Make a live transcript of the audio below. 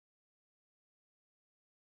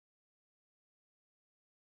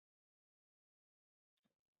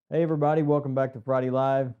Hey everybody, welcome back to Friday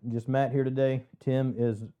Live. Just Matt here today. Tim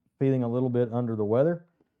is feeling a little bit under the weather.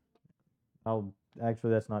 Actually,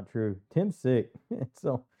 that's not true. Tim's sick,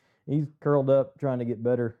 so he's curled up trying to get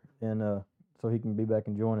better, and so he can be back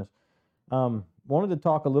and join us. Wanted to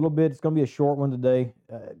talk a little bit. It's going to be a short one today,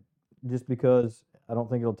 just because I don't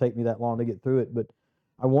think it'll take me that long to get through it. But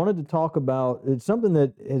I wanted to talk about it's something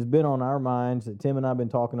that has been on our minds that Tim and I've been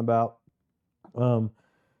talking about.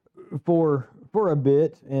 For a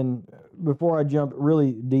bit. And before I jump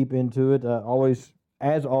really deep into it,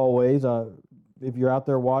 as always, if you're out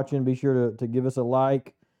there watching, be sure to give us a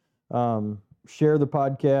like, share the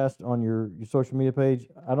podcast on your social media page.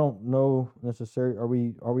 I don't know necessarily. Are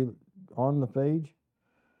we on the page?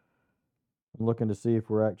 I'm looking to see if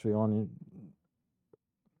we're actually on.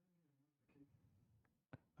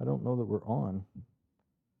 I don't know that we're on.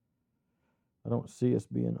 I don't see us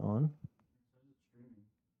being on.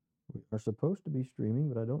 We are supposed to be streaming,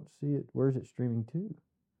 but I don't see it. Where is it streaming to?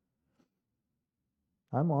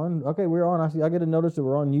 I'm on. Okay, we're on. I get a notice that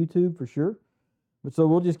we're on YouTube for sure. But so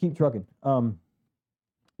we'll just keep trucking. But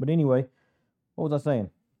anyway, what was I saying?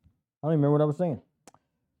 I don't even remember what I was saying.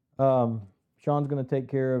 Sean's going to take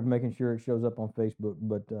care of making sure it shows up on Facebook,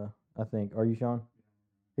 but I think, are you, Sean?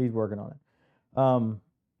 He's working on it.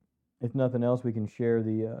 If nothing else, we can share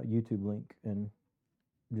the YouTube link and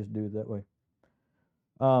just do it that way.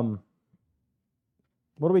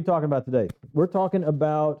 What are we talking about today? We're talking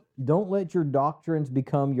about don't let your doctrines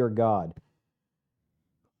become your God.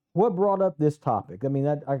 What brought up this topic? I mean,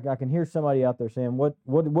 I can hear somebody out there saying, what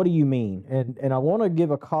do you mean? And I want to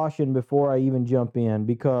give a caution before I even jump in,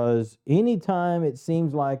 because anytime it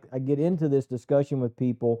seems like I get into this discussion with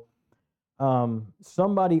people,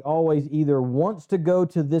 somebody always either wants to go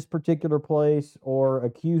to this particular place or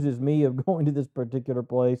accuses me of going to this particular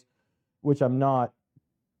place, which I'm not.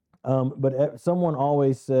 But someone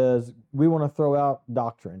always says, we want to throw out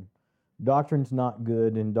doctrine. Doctrine's not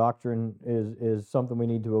good, and doctrine is something we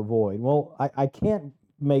need to avoid. Well, I can't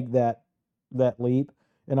make that leap,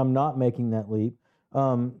 and I'm not making that leap,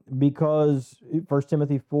 because 1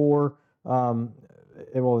 Timothy 4,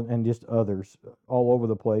 and just others all over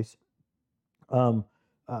the place,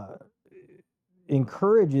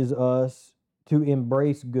 encourages us to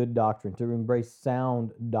embrace good doctrine, to embrace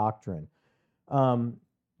sound doctrine.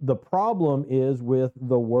 The problem is with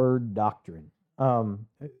the word doctrine. Well,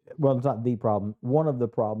 it's not the problem. One of the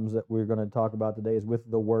problems that we're going to talk about today is with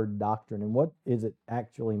the word doctrine, and what does it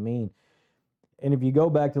actually mean? And if you go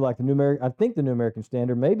back to like the New American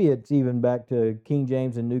Standard, maybe it's even back to King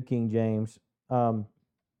James and New King James. In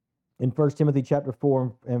 1 Timothy chapter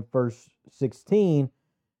 4 and verse 16,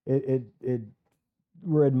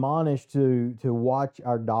 we're admonished to watch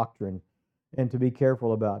our doctrine and to be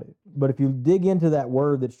careful about it. But if you dig into that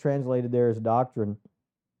word that's translated there as doctrine,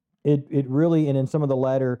 it really, and in some of the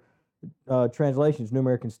latter translations, New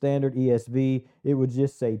American Standard, ESV, it would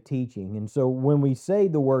just say teaching. And so when we say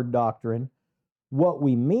the word doctrine, what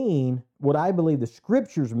we mean, what I believe the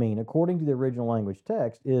scriptures mean, according to the original language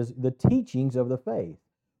text, is the teachings of the faith,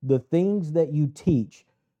 the things that you teach.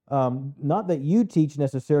 Not that you teach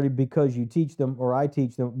necessarily because you teach them or I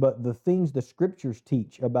teach them, but the things the scriptures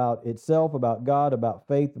teach about itself, about God, about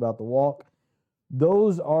faith, about the walk.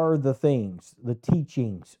 Those are the things, the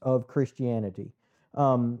teachings of Christianity.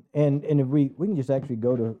 And if we can just actually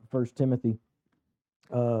go to 1 Timothy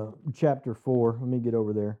chapter 4. Let me get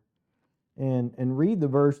over there and read the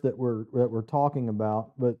verse that we're talking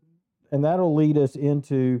about. And that'll lead us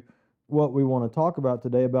into what we want to talk about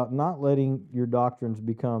today, about not letting your doctrines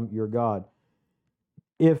become your God.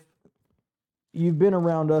 If you've been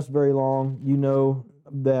around us very long, you know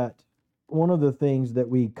that one of the things that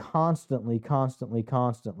we constantly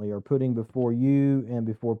are putting before you and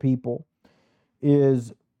before people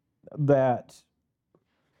is that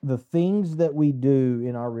the things that we do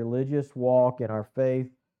in our religious walk and our faith,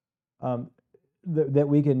 that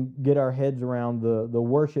we can get our heads around, the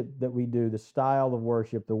worship that we do, the style of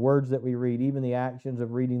worship, the words that we read, even the actions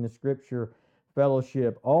of reading the scripture,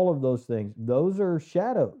 fellowship, all of those things, those are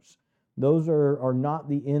shadows. Those are not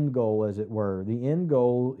the end goal, as it were. The end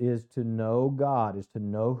goal is to know God, is to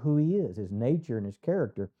know who He is, His nature and His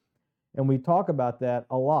character. And we talk about that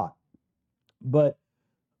a lot. But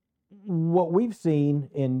what we've seen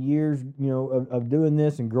in years, of doing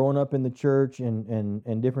this and growing up in the church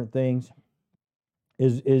and different things,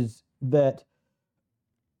 is that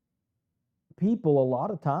people a lot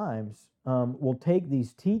of times will take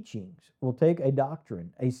these teachings, will take a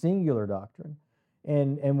doctrine, a singular doctrine,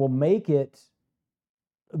 and will make it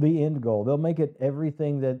the end goal. They'll make it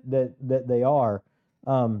everything that they are.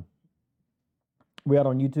 We out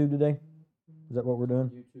on YouTube today? Is that what we're doing?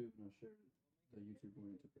 YouTube, and I'll share the YouTube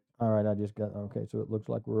link. All right, I just got okay. So it looks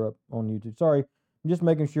like we're up on YouTube. Sorry, I'm just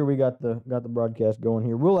making sure we got the broadcast going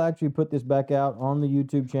here. We'll actually put this back out on the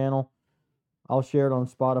YouTube channel. I'll share it on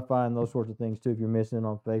Spotify and those sorts of things too if you're missing it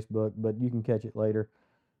on Facebook, but you can catch it later.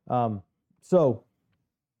 So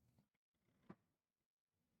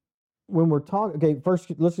when we're talking, okay, first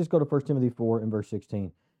let's just go to 1 Timothy 4 and verse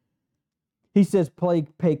 16. He says,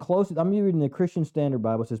 pay close, I'm reading the Christian Standard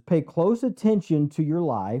Bible, it says, pay close attention to your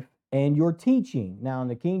life and your teaching. Now in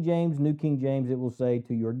the King James, New King James, it will say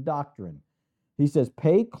to your doctrine. He says,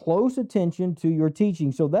 pay close attention to your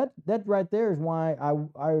teaching. So that right there is why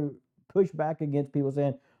I push back against people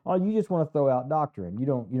saying, oh, you just want to throw out doctrine. You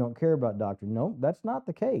don't care about doctrine. No, that's not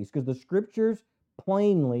the case, because the scriptures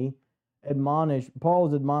plainly admonish, Paul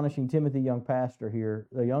is admonishing Timothy, young pastor here,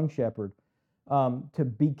 the young shepherd, to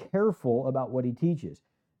be careful about what he teaches.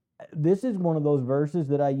 This is one of those verses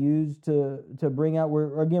that I use to bring out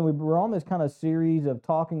where, again, we're on this kind of series of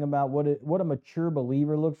talking about what a mature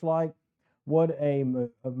believer looks like, what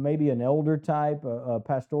maybe an elder type, a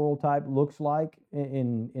pastoral type looks like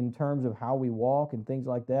in terms of how we walk and things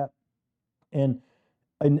like that. And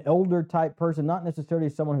an elder type person, not necessarily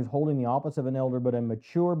someone who's holding the office of an elder, but a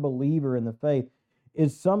mature believer in the faith,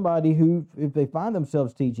 is somebody who, if they find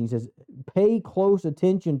themselves teaching, says, pay close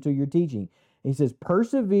attention to your teaching. He says,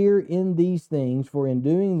 persevere in these things, for in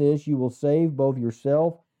doing this you will save both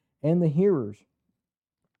yourself and the hearers.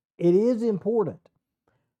 It is important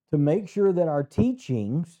to make sure that our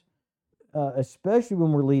teachings, especially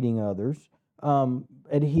when we're leading others,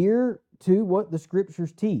 adhere to what the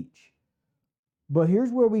scriptures teach. But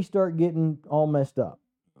here's where we start getting all messed up,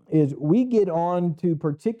 is we get on to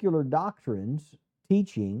particular doctrines,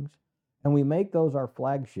 teachings, and we make those our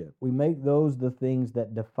flagship. We make those the things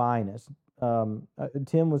that define us.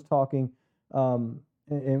 Tim was talking, and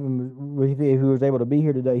who was able to be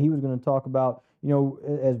here today, he was going to talk about,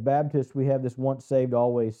 as Baptists, we have this once saved,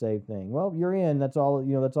 always saved thing. Well, you're in, that's all,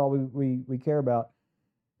 that's all we care about.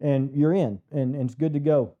 And you're in, and it's good to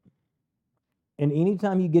go. And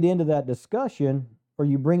anytime you get into that discussion, or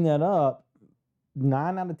you bring that up,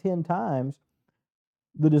 9 out of 10 times,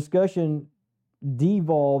 the discussion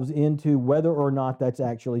devolves into whether or not that's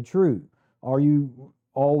actually true. Are you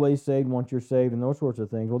always saved once you're saved, and those sorts of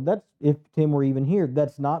things? Well, that's, if Tim were even here,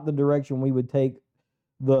 that's not the direction we would take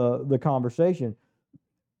the conversation.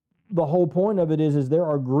 The whole point of it is there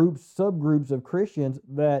are subgroups of Christians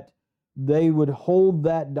that they would hold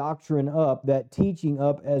that doctrine up, that teaching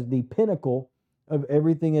up, as the pinnacle of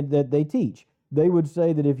everything that they teach. They would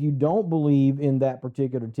say that if you don't believe in that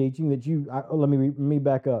particular teaching, that let me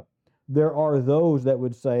back up. There are those that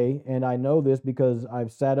would say, and I know this because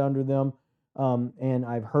I've sat under them, and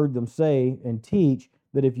I've heard them say and teach,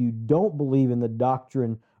 that if you don't believe in the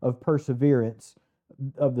doctrine of perseverance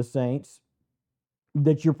of the saints,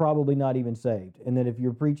 that you're probably not even saved. And that if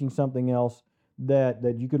you're preaching something else,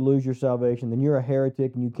 that you could lose your salvation, then you're a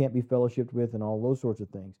heretic and you can't be fellowshipped with, and all those sorts of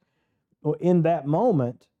things. Well, in that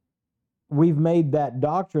moment, we've made that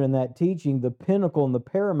doctrine and that teaching the pinnacle and the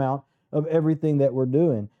paramount of everything that we're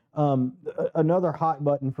doing. Another hot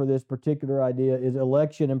button for this particular idea is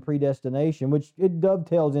election and predestination, which it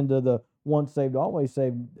dovetails into the once saved, always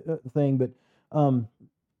saved thing. But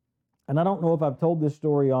and I don't know if I've told this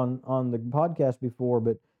story on the podcast before,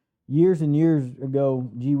 but years and years ago,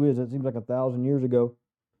 gee whiz, it seems like 1,000 years ago,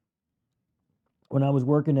 when I was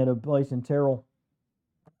working at a place in Terrell,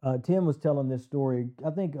 Tim was telling this story, I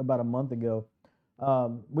think about a month ago.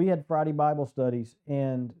 We had Friday Bible studies,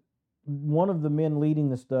 and one of the men leading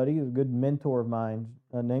the study, a good mentor of mine,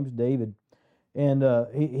 name's David, and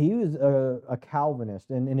he was a Calvinist.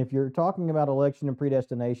 And if you're talking about election and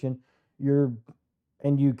predestination,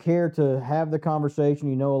 and you care to have the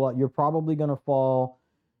conversation, a lot, you're probably going to fall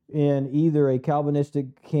in either a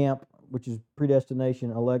Calvinistic camp, which is predestination,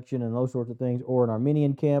 election, and those sorts of things, or an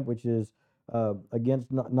Arminian camp, which is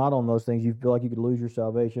against, not on those things. You feel like you could lose your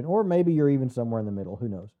salvation, or maybe you're even somewhere in the middle. Who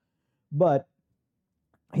knows? But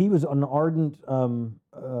he was an ardent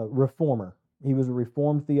reformer. He was a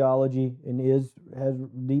reformed theology and has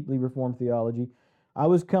deeply reformed theology. I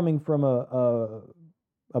was coming from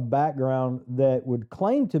a background that would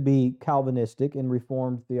claim to be Calvinistic and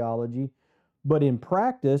reformed theology, but in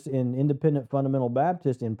practice, in independent fundamental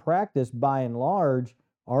Baptist, in practice, by and large,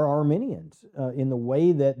 are Arminians in the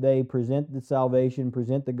way that they present the salvation,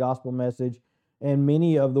 present the gospel message. And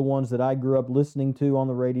many of the ones that I grew up listening to on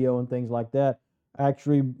the radio and things like that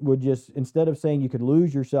actually would just, instead of saying you could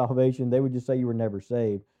lose your salvation, they would just say you were never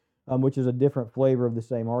saved, which is a different flavor of the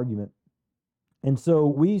same argument. And so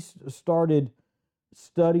we started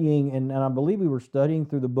studying, and I believe we were studying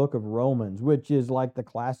through the book of Romans, which is like the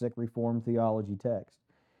classic Reformed theology text.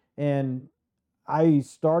 And I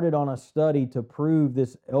started on a study to prove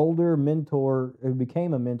this elder mentor who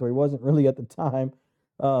became a mentor. He wasn't really at the time.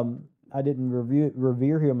 I didn't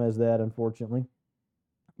revere him as that, unfortunately.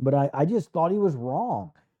 But I just thought he was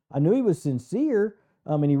wrong. I knew he was sincere,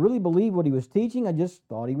 and he really believed what he was teaching. I just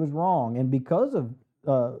thought he was wrong. And because of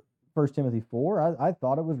 1 Timothy 4, I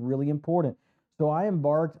thought it was really important. So I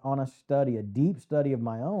embarked on a study, a deep study of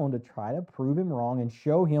my own, to try to prove him wrong and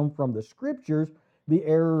show him from the scriptures the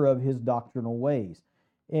error of his doctrinal ways.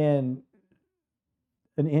 And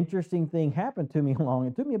an interesting thing happened to me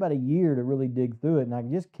it took me about a year to really dig through it, and I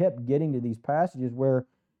just kept getting to these passages where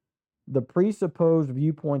the presupposed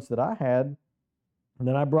viewpoints that I had and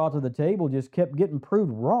that I brought to the table just kept getting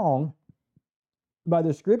proved wrong by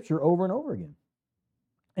the scripture over and over again.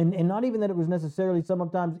 And not even that it was necessarily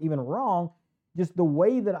sometimes even wrong, just the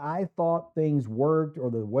way that I thought things worked, or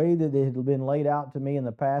the way that it had been laid out to me in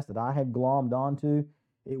the past that I had glommed onto,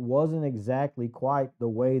 it wasn't exactly quite the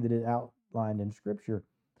way that it outlined in scripture.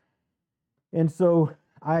 And so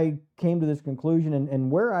I came to this conclusion, and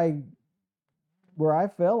where I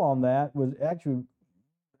fell on that was actually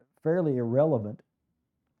fairly irrelevant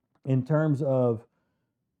in terms of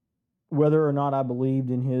whether or not I believed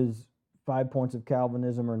in his 5 points of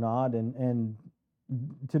Calvinism or not. And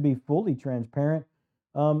to be fully transparent,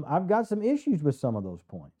 I've got some issues with some of those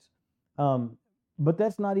points. But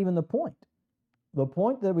that's not even the point. The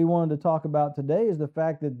point that we wanted to talk about today is the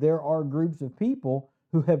fact that there are groups of people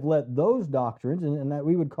who have let those doctrines, and that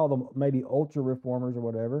we would call them maybe ultra reformers or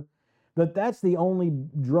whatever, but that's the only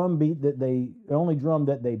drum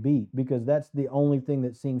that they beat, because that's the only thing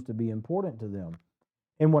that seems to be important to them.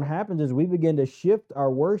 And what happens is we begin to shift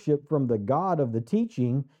our worship from the God of the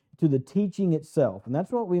teaching to the teaching itself. And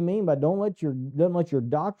that's what we mean by don't let your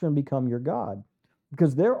doctrine become your God.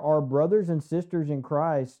 Because there are brothers and sisters in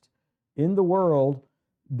Christ in the world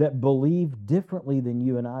that believe differently than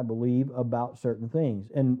you and I believe about certain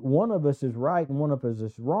things. And one of us is right and one of us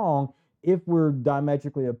is wrong if we're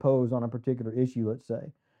diametrically opposed on a particular issue, let's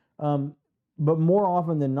say. But more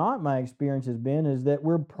often than not, my experience has been is that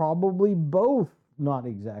we're probably both not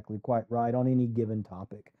exactly quite right on any given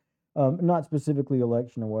topic, not specifically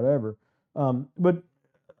election or whatever. But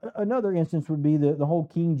another instance would be the whole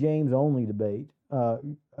King James only debate.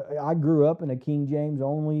 I grew up in a King James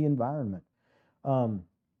only environment.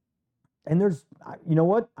 And you know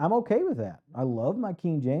what? I'm okay with that. I love my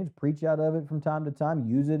King James, preach out of it from time to time,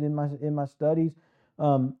 use it in my studies.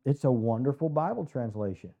 It's a wonderful Bible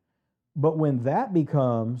translation. But when that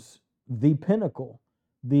becomes the pinnacle,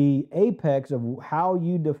 the apex of how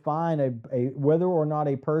you define whether or not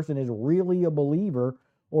a person is really a believer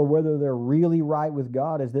or whether they're really right with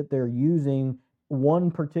God, is that they're using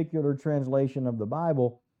one particular translation of the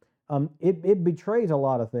Bible, it betrays a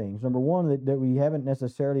lot of things. Number one, that we haven't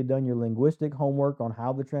necessarily done your linguistic homework on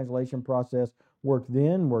how the translation process worked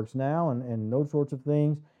then, works now, and those sorts of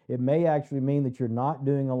things. It may actually mean that you're not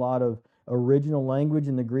doing a lot of original language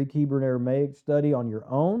in the Greek, Hebrew, and Aramaic study on your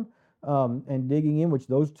own, and digging in, which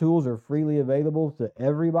those tools are freely available to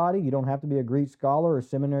everybody. You don't have to be a Greek scholar or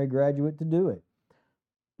seminary graduate to do it.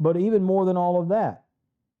 But even more than all of that,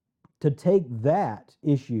 to take that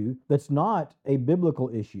issue that's not a biblical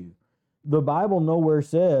issue. The Bible nowhere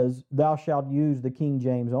says thou shalt use the King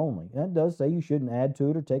James only. And it does say you shouldn't add to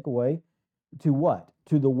it or take away. To what?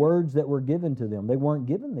 To the words that were given to them. They weren't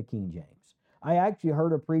given the King James. I actually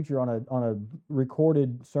heard a preacher on a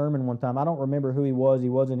recorded sermon one time. I don't remember who he was. He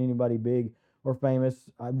wasn't anybody big or famous.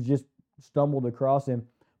 I just stumbled across him.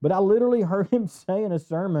 But I literally heard him say in a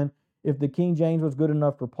sermon, if the King James was good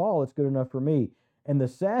enough for Paul, it's good enough for me. And the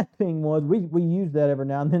sad thing was, we use that every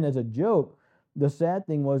now and then as a joke. The sad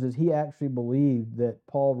thing is he actually believed that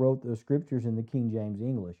Paul wrote the scriptures in the King James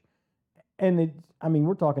English. And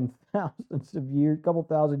we're talking thousands of years, couple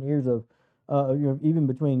thousand years of, even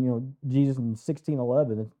between, Jesus and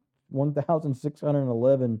 1611, it's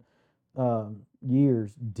 1,611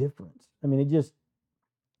 years difference.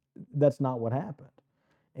 That's not what happened.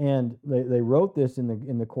 And they wrote this in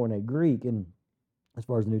the Koine Greek, and as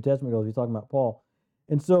far as the New Testament goes, he's talking about Paul.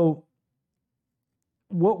 And so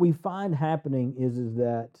what we find happening is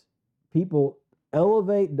that people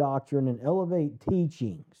elevate doctrine and elevate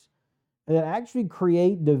teachings that actually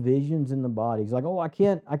create divisions in the body. It's like, I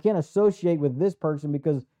can't associate with this person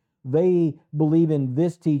because they believe in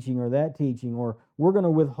this teaching or that teaching, or we're going to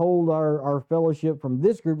withhold our fellowship from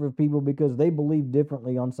this group of people because they believe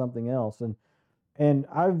differently on something else. And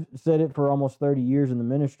I've said it for almost 30 years in the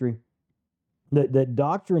ministry, that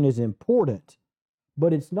doctrine is important,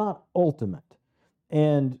 but it's not ultimate.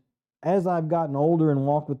 And as I've gotten older and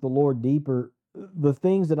walked with the Lord deeper, the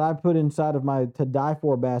things that I put inside of my to die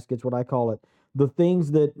for baskets, what I call it, the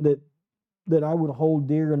things that I would hold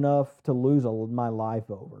dear enough to lose my life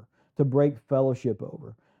over, to break fellowship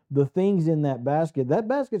over. The things in that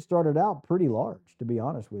basket started out pretty large, to be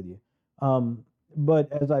honest with you.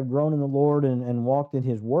 But as I've grown in the Lord and walked in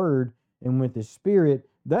His Word and with His Spirit,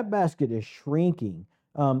 that basket is shrinking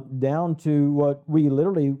down to what we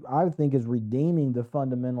literally, I think, is redeeming the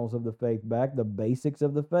fundamentals of the faith back, the basics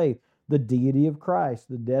of the faith, the deity of Christ,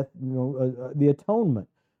 the death, the atonement,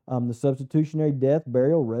 the substitutionary death,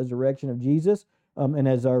 burial, resurrection of Jesus. And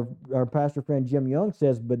as our pastor friend Jim Young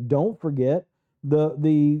says, but don't forget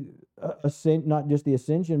the ascent, not just the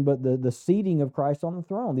ascension, but the seating of Christ on the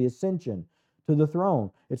throne, the ascension to the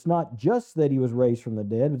throne. It's not just that He was raised from the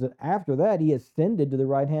dead, but that after that He ascended to the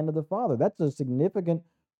right hand of the Father. That's a significant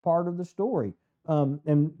part of the story.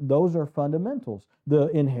 And those are fundamentals. The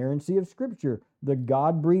inerrancy of Scripture, the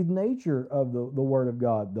God-breathed nature of the Word of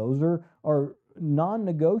God, those are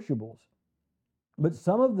non-negotiables. But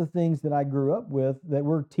some of the things that I grew up with that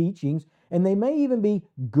were teachings, and they may even be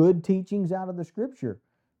good teachings out of the Scripture,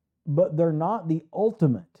 but they're not the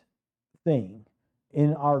ultimate thing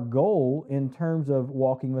in our goal in terms of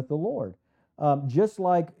walking with the Lord. Just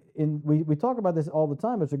like we talk about this all the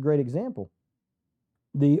time, it's a great example.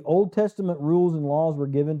 The Old Testament rules and laws were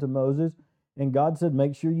given to Moses, and God said,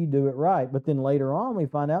 make sure you do it right. But then later on, we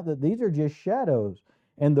find out that these are just shadows.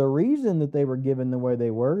 And the reason that they were given the way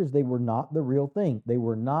they were is they were not the real thing. They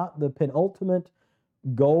were not the penultimate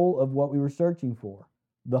goal of what we were searching for.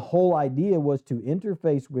 The whole idea was to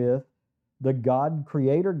interface with the God,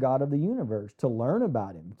 creator God of the universe, to learn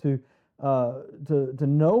about Him, to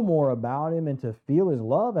know more about Him, and to feel His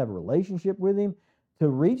love, have a relationship with Him, to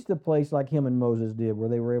reach the place like Him and Moses did, where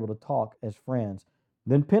they were able to talk as friends.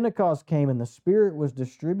 Then Pentecost came, and the Spirit was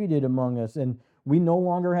distributed among us, and we no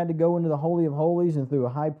longer had to go into the Holy of Holies and through a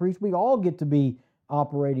high priest. We all get to be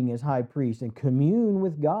operating as high priests and commune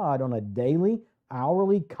with God on a daily,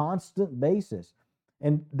 hourly, constant basis.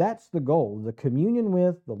 And that's the goal, the communion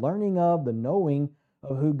with, the learning of, the knowing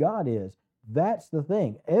of who God is. That's the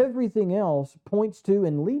thing. Everything else points to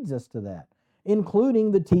and leads us to that,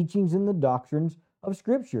 including the teachings and the doctrines of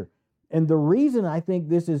Scripture. And the reason I think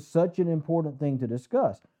this is such an important thing to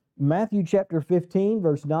discuss, Matthew chapter 15,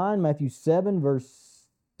 verse 9, Matthew 7, verse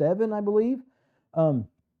 7, I believe,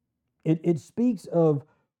 it speaks of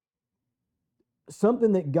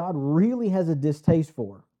something that God really has a distaste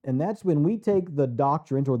for. And that's when we take the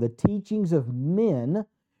doctrines or the teachings of men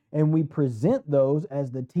and we present those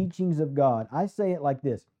as the teachings of God. I say it like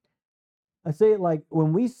this. I say it like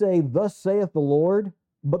when we say, thus saith the Lord,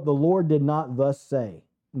 but the Lord did not thus say.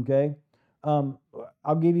 Okay?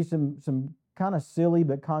 I'll give you some kind of silly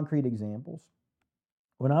but concrete examples.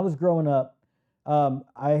 When I was growing up,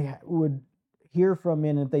 I would hear from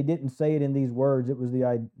men, and if they didn't say it in these words, it was the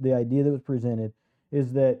idea that was presented,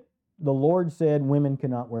 is that the Lord said women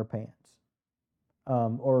cannot wear pants.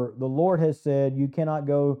 Or the Lord has said you cannot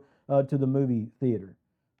go to the movie theater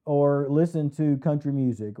or listen to country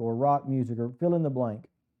music or rock music or fill in the blank.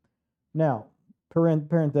 Now,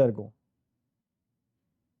 parenthetical.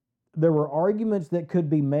 There were arguments that could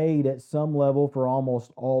be made at some level for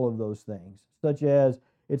almost all of those things, such as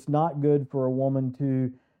it's not good for a woman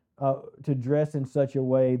to dress in such a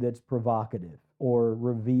way that's provocative or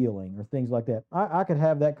revealing or things like that. I could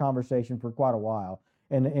have that conversation for quite a while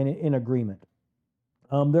and in agreement.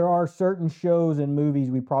 There are certain shows and movies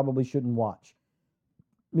we probably shouldn't watch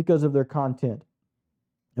because of their content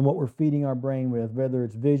and what we're feeding our brain with, whether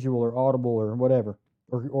it's visual or audible or whatever,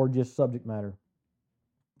 or just subject matter.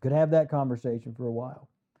 Could have that conversation for a while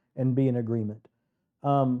and be in agreement.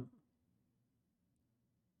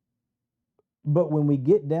 But when we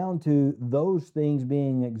get down to those things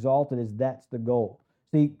being exalted as that's the goal.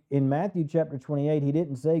 See, in Matthew chapter 28, He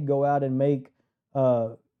didn't say go out and make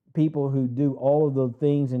people who do all of the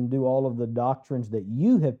things and do all of the doctrines that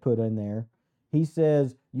you have put in there. He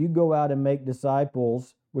says you go out and make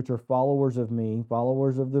disciples, which are followers of me,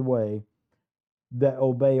 followers of the way, that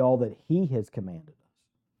obey all that He has commanded us.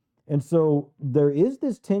 And so there is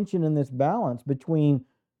this tension and this balance between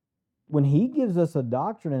when He gives us a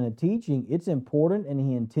doctrine and a teaching, it's important and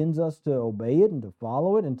He intends us to obey it and to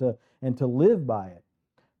follow it and to live by it.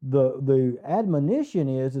 The admonition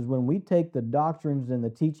is when we take the doctrines and the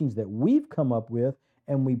teachings that we've come up with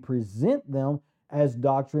and we present them as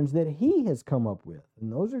doctrines that He has come up with.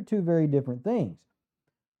 And those are two very different things.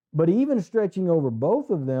 But even stretching over both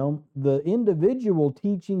of them, the individual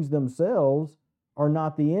teachings themselves are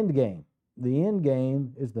not the end game. The end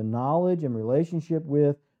game is the knowledge and relationship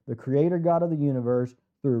with the Creator God of the universe,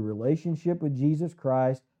 through a relationship with Jesus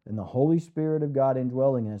Christ and the Holy Spirit of God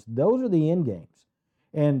indwelling in us. Those are the end games.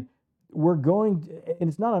 And and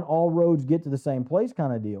it's not an all roads get to the same place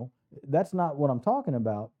kind of deal. That's not what I'm talking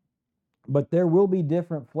about. But there will be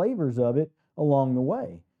different flavors of it along the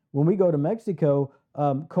way. When we go to Mexico,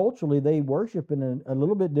 culturally, they worship in a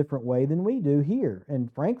little bit different way than we do here.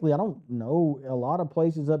 And frankly, I don't know a lot of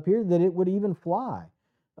places up here that it would even fly.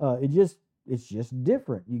 It's just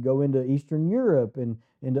different. You go into Eastern Europe and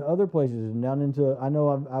into other places, and down into, I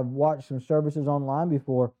know I've watched some services online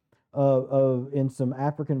before in some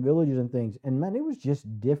African villages and things, and man, it was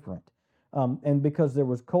just different. And because there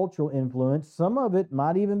was cultural influence, some of it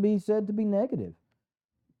might even be said to be negative.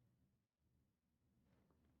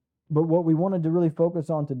 But what we wanted to really focus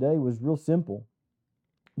on today was real simple,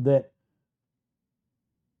 that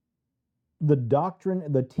the doctrine,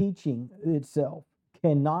 the teaching itself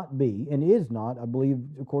cannot be, and is not, I believe,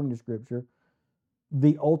 according to Scripture,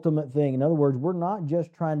 the ultimate thing. In other words, we're not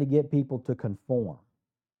just trying to get people to conform.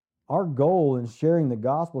 Our goal in sharing the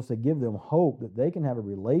gospel is to give them hope that they can have a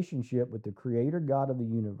relationship with the Creator God of the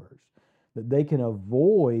universe, that they can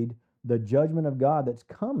avoid the judgment of God that's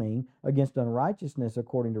coming against unrighteousness,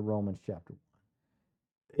 according to Romans chapter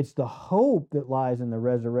 1. It's the hope that lies in the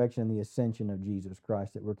resurrection and the ascension of Jesus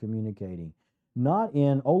Christ that we're communicating. Not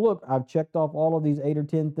in, oh, look, I've checked off all of these 8 or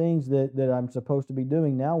 10 things that I'm supposed to be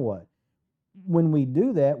doing. Now what? When we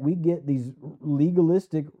do that, we get these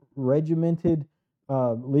legalistic, regimented,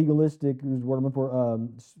 legalistic, is what I'm looking for,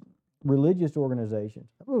 religious organizations.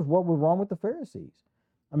 That was what was wrong with the Pharisees.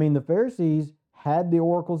 I mean, the Pharisees had the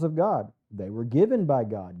oracles of God. They were given by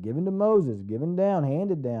God, given to Moses, given down,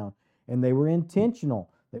 handed down, and they were intentional.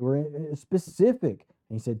 They were specific.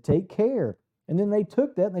 And he said, take care. And then they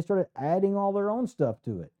took that and they started adding all their own stuff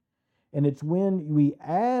to it. And it's when we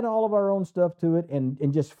add all of our own stuff to it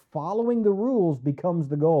and just following the rules becomes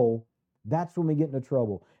the goal, that's when we get into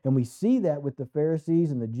trouble. And we see that with the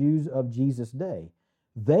Pharisees and the Jews of Jesus' day.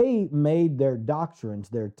 They made their doctrines,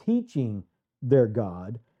 their teaching, their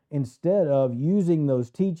God, instead of using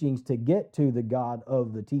those teachings to get to the God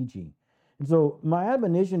of the teaching. And so my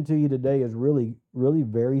admonition to you today is really, really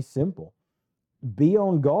very simple. Be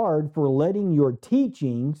on guard for letting your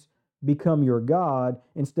teachings become your God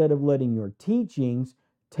instead of letting your teachings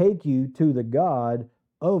take you to the God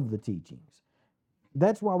of the teachings.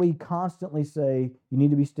 That's why we constantly say you need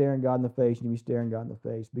to be staring God in the face, you need to be staring God in the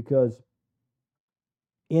face, because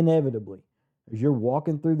inevitably, as you're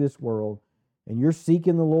walking through this world and you're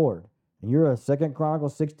seeking the Lord, and you're a 2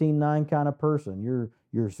 Chronicles 16:9 kind of person, you're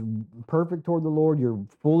perfect toward the Lord, you're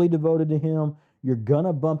fully devoted to Him, you're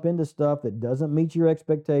gonna bump into stuff that doesn't meet your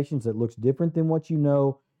expectations, that looks different than what you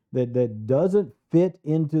know, that doesn't fit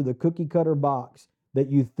into the cookie cutter box that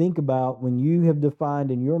you think about when you have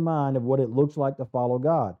defined in your mind of what it looks like to follow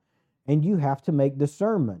God. And you have to make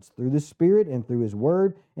discernments through the Spirit and through His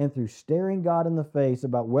Word and through staring God in the face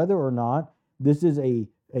about whether or not this is a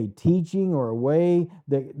teaching or a way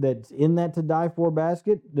that's in that to die for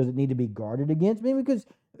basket. Does it need to be guarded against? Maybe because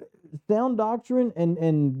sound doctrine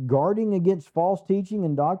and guarding against false teaching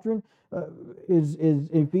and doctrine is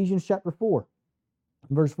Ephesians chapter 4,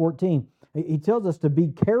 verse 14. He tells us to be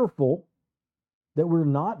careful that we're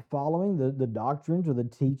not following the doctrines or the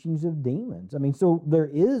teachings of demons. I mean, so there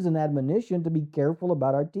is an admonition to be careful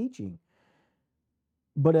about our teaching.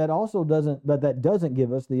 But that doesn't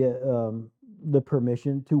give us the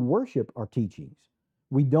permission to worship our teachings.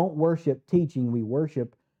 We don't worship teaching, we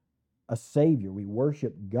worship a Savior. We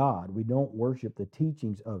worship God. We don't worship the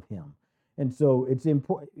teachings of Him. And so it's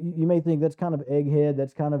important. You may think that's kind of egghead,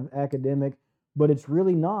 that's kind of academic, but it's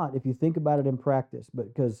really not if you think about it in practice.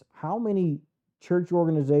 Because how many church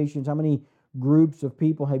organizations, how many groups of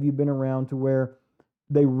people have you been around to where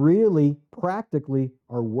they really practically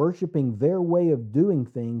are worshiping their way of doing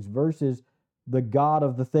things versus the God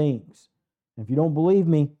of the things? And if you don't believe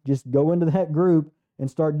me, just go into that group and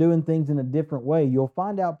start doing things in a different way. You'll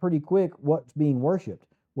find out pretty quick what's being worshiped,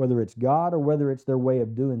 whether it's God or whether it's their way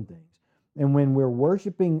of doing things. And when we're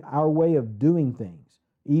worshiping our way of doing things,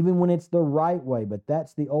 even when it's the right way, but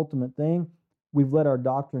that's the ultimate thing, we've let our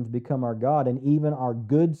doctrines become our God, and even our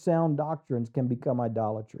good sound doctrines can become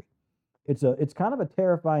idolatry. It's kind of a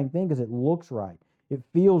terrifying thing because it looks right, it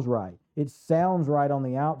feels right, it sounds right on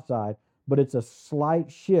the outside, but it's a slight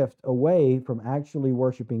shift away from actually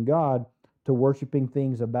worshiping God to worshiping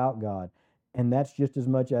things about God. And that's just as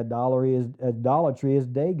much idolatry as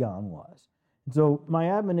Dagon was. And so my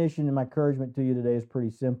admonition and my encouragement to you today is pretty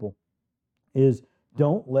simple, is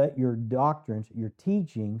don't let your doctrines, your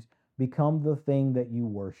teachings, become the thing that you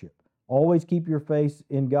worship. Always keep your face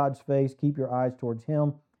in God's face, keep your eyes towards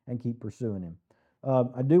Him, and keep pursuing Him.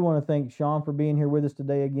 I do want to thank Sean for being here with us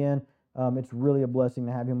today again. It's really a blessing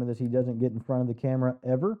to have him with us. He doesn't get in front of the camera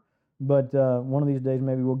ever, but one of these days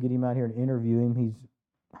maybe we'll get him out here and interview him. He's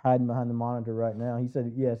hiding behind the monitor right now. He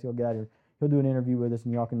said yes, he'll get out here. He'll do an interview with us,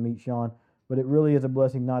 and y'all can meet Sean. But it really is a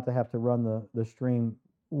blessing not to have to run the stream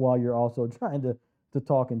while you're also trying to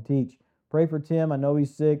talk and teach. Pray for Tim. I know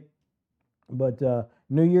he's sick, but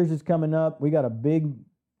New Year's is coming up. We got a big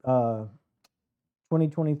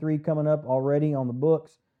 2023 coming up already on the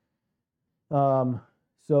books.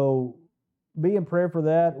 So be in prayer for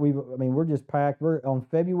that. We're just packed. We're on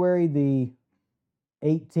February the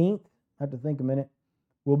 18th. I have to think a minute.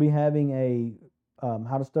 We'll be having a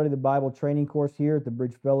how to study the Bible training course here at the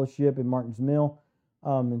Bridge Fellowship in Martins Mill.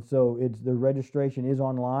 And so the registration is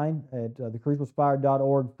online at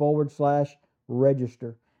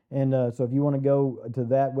thecruciblespire.org/register. And so if you want to go to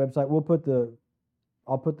that website,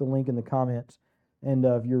 I'll put the link in the comments. And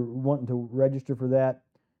if you're wanting to register for that,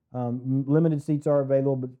 limited seats are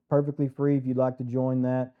available, but perfectly free if you'd like to join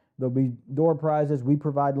that. There'll be door prizes. We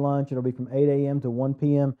provide lunch. It'll be from 8 a.m. to 1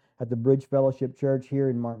 p.m. at the Bridge Fellowship Church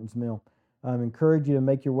here in Martins Mill. I encourage you to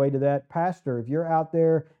make your way to that. Pastor, if you're out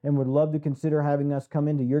there and would love to consider having us come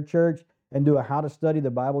into your church and do a how to study the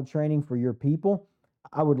Bible training for your people,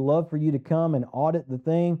 I would love for you to come and audit the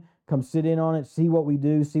thing, come sit in on it, see what we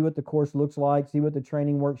do, see what the course looks like, see what the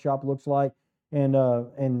training workshop looks like, and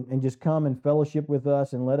just come and fellowship with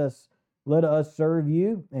us and let us serve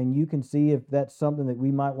you, and you can see if that's something that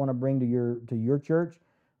we might want to bring to your church.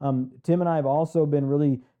 Tim and I have also been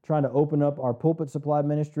really trying to open up our pulpit supply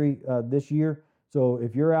ministry this year. So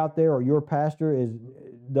if you're out there or your pastor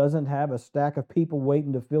doesn't have a stack of people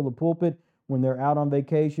waiting to fill the pulpit when they're out on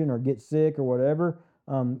vacation or get sick or whatever,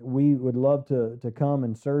 we would love to come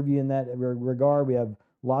and serve you in that regard. We have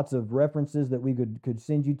lots of references that we could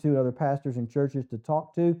send you to other pastors and churches to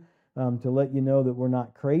talk to let you know that we're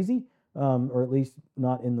not crazy, or at least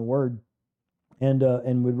not in the Word, and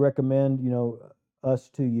would recommend us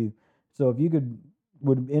to you. So if you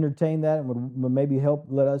would entertain that and would maybe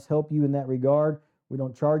let us help you in that regard. We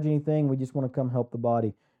don't charge anything. We just want to come help the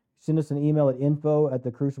body. Send us an email at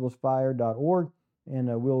info@thecruciblespire.org,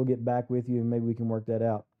 and we'll get back with you, and maybe we can work that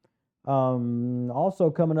out. Also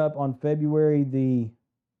coming up on February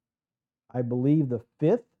I believe the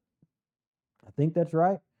 5th, I think that's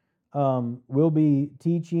right, we'll be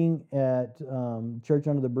teaching at Church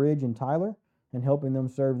Under the Bridge in Tyler and helping them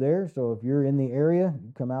serve there. So if you're in the area,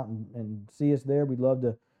 come out and see us there. We'd love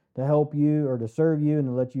to help you or to serve you and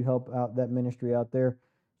to let you help out that ministry out there.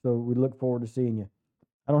 So we look forward to seeing you.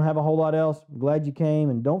 I don't have a whole lot else. I'm glad you came.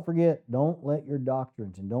 And don't forget, don't let your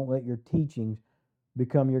doctrines and don't let your teachings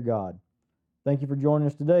become your God. Thank you for joining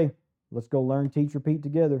us today. Let's go learn, teach, repeat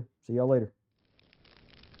together. See y'all later.